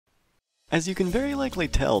As you can very likely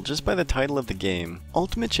tell just by the title of the game,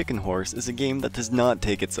 Ultimate Chicken Horse is a game that does not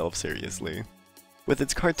take itself seriously. With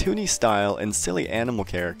its cartoony style and silly animal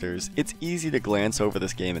characters, it's easy to glance over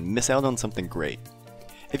this game and miss out on something great.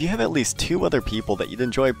 If you have at least 2 other people that you'd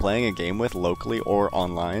enjoy playing a game with locally or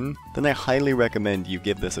online, then I highly recommend you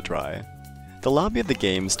give this a try. The lobby of the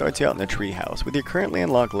game starts you out in a treehouse with your currently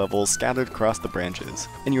unlocked levels scattered across the branches,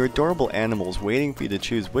 and your adorable animals waiting for you to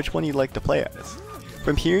choose which one you'd like to play as.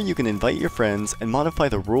 From here you can invite your friends and modify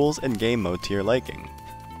the rules and game mode to your liking.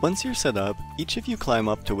 Once you're set up, each of you climb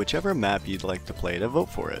up to whichever map you'd like to play to vote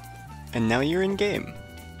for it. And now you're in game.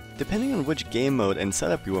 Depending on which game mode and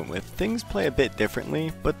setup you went with, things play a bit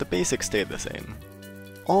differently, but the basics stay the same.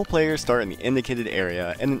 All players start in the indicated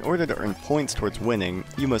area, and in order to earn points towards winning,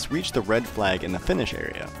 you must reach the red flag in the finish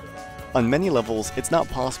area. On many levels, it's not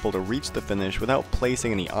possible to reach the finish without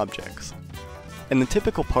placing any objects. In the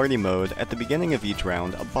typical party mode, at the beginning of each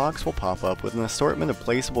round, a box will pop up with an assortment of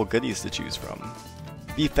placeable goodies to choose from.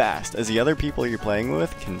 Be fast, as the other people you're playing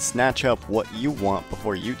with can snatch up what you want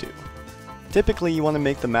before you do. Typically, you want to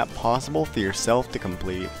make the map possible for yourself to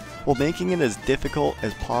complete, while making it as difficult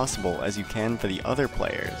as possible as you can for the other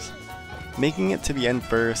players. Making it to the end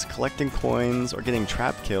first, collecting coins, or getting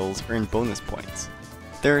trap kills earn bonus points.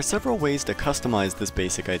 There are several ways to customize this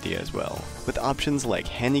basic idea as well, with options like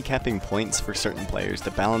handicapping points for certain players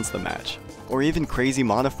to balance the match, or even crazy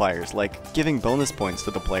modifiers like giving bonus points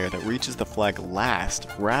to the player that reaches the flag last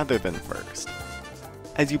rather than first.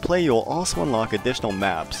 As you play, you'll also unlock additional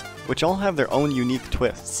maps, which all have their own unique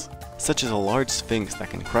twists, such as a large sphinx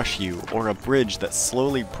that can crush you, or a bridge that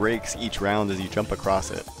slowly breaks each round as you jump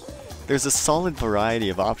across it. There's a solid variety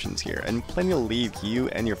of options here, and plenty to leave you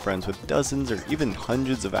and your friends with dozens or even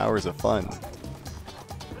hundreds of hours of fun.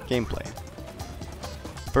 Gameplay.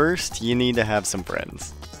 First, you need to have some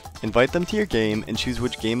friends. Invite them to your game and choose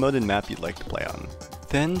which game mode and map you'd like to play on.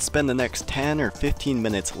 Then spend the next 10 or 15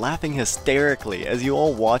 minutes laughing hysterically as you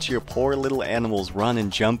all watch your poor little animals run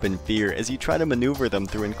and jump in fear as you try to maneuver them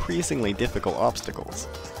through increasingly difficult obstacles.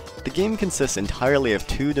 The game consists entirely of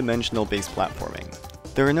 2-dimensional based platforming.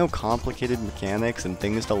 There are no complicated mechanics and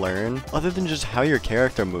things to learn, other than just how your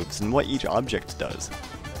character moves and what each object does.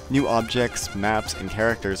 New objects, maps, and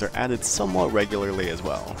characters are added somewhat regularly as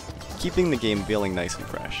well, keeping the game feeling nice and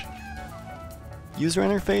fresh. User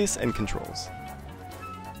interface and controls.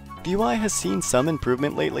 The UI has seen some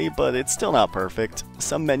improvement lately, but it's still not perfect.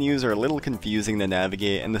 Some menus are a little confusing to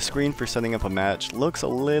navigate, and the screen for setting up a match looks a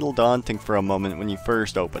little daunting for a moment when you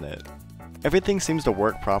first open it. Everything seems to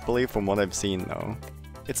work properly from what I've seen though.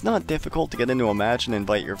 It's not difficult to get into a match and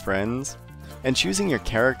invite your friends, and choosing your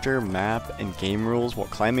character, map, and game rules while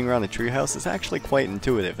climbing around a treehouse is actually quite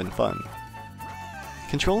intuitive and fun.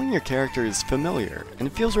 Controlling your character is familiar,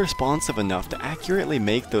 and feels responsive enough to accurately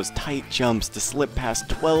make those tight jumps to slip past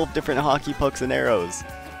 12 different hockey pucks and arrows.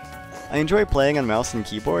 I enjoy playing on mouse and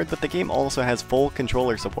keyboard, but the game also has full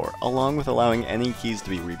controller support, along with allowing any keys to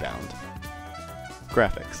be rebound.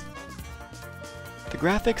 Graphics. The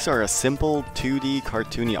graphics are a simple, 2D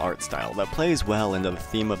cartoony art style that plays well into the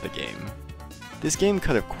theme of the game. This game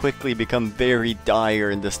could have quickly become very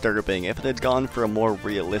dire and disturbing if it had gone for a more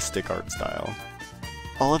realistic art style.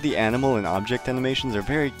 All of the animal and object animations are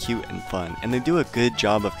very cute and fun, and they do a good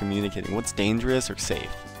job of communicating what's dangerous or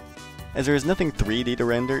safe. As there is nothing 3D to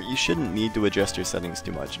render, you shouldn't need to adjust your settings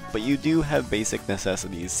too much, but you do have basic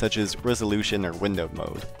necessities such as resolution or windowed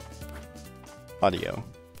mode. Audio.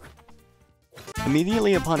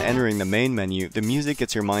 Immediately upon entering the main menu, the music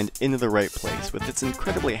gets your mind into the right place with its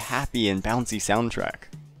incredibly happy and bouncy soundtrack.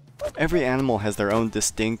 Every animal has their own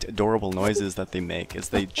distinct, adorable noises that they make as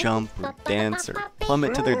they jump or dance or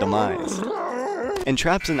plummet to their demise. And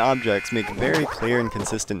traps and objects make very clear and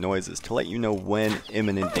consistent noises to let you know when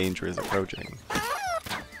imminent danger is approaching.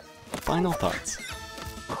 Final thoughts.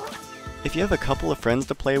 If you have a couple of friends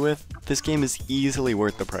to play with, this game is easily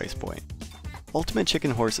worth the price point. Ultimate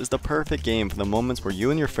Chicken Horse is the perfect game for the moments where you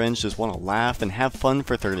and your friends just want to laugh and have fun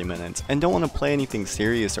for 30 minutes and don't want to play anything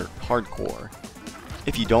serious or hardcore.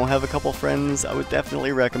 If you don't have a couple friends, I would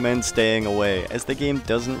definitely recommend staying away, as the game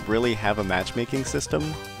doesn't really have a matchmaking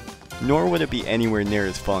system, nor would it be anywhere near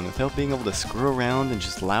as fun without being able to screw around and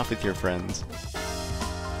just laugh with your friends.